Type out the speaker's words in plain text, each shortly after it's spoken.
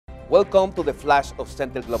Welcome to the Flash of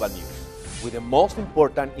SNTE Global News, with the most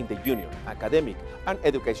important in the union, academic and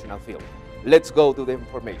educational field. Let's go to the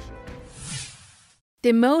information.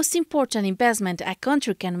 The most important investment a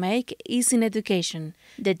country can make is in education.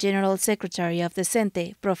 The General Secretary of the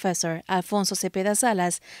SNTE, Professor Alfonso Cepeda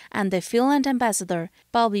Salas, and the Finland Ambassador,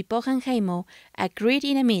 Pauli Pohjanheimo, agreed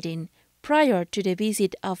in a meeting prior to the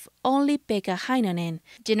visit of Olli-Pekka Heinonen,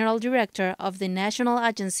 General Director of the National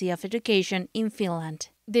Agency of Education in Finland.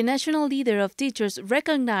 The national leader of teachers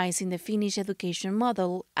recognized in the Finnish education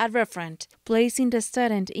model a referent, placing the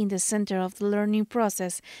student in the center of the learning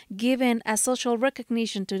process, giving a social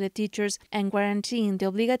recognition to the teachers and guaranteeing the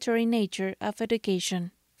obligatory nature of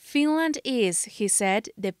education. Finland is, he said,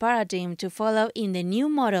 the paradigm to follow in the new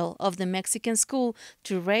model of the Mexican school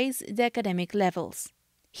to raise the academic levels.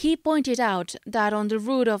 He pointed out that on the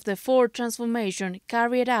route of the fourth transformation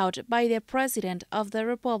carried out by the President of the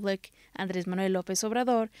Republic, Andrés Manuel López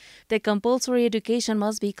Obrador, the compulsory education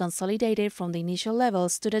must be consolidated from the initial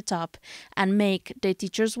levels to the top and make the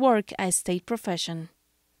teacher's work a state profession.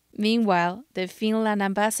 Meanwhile, the Finland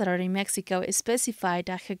ambassador in Mexico specified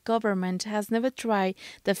that her government has never tried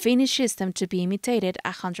the Finnish system to be imitated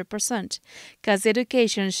 100%, because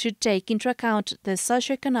education should take into account the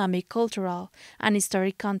socioeconomic, cultural, and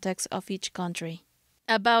historic context of each country.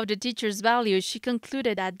 About the teacher's values, she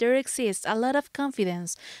concluded that there exists a lot of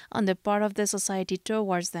confidence on the part of the society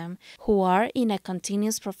towards them, who are in a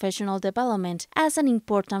continuous professional development as an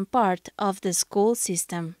important part of the school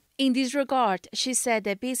system. In this regard, she said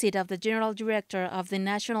the visit of the General Director of the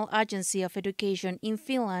National Agency of Education in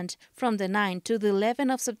Finland from the 9th to the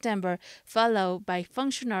 11th of September, followed by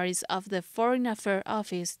functionaries of the Foreign Affairs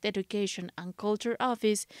Office, the Education and Culture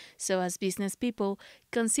Office, so as business people,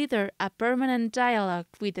 consider a permanent dialogue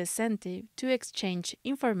with the SNTE to exchange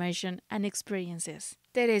information and experiences.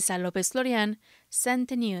 Teresa López Florian,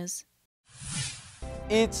 SNTE News.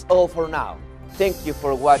 It's all for now. Thank you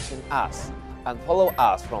for watching us, and follow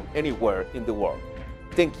us from anywhere in the world.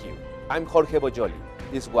 Thank you. I'm Jorge Boyoli.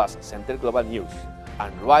 This was SNTE Global News,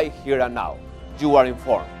 and right here and now, you are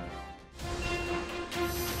informed.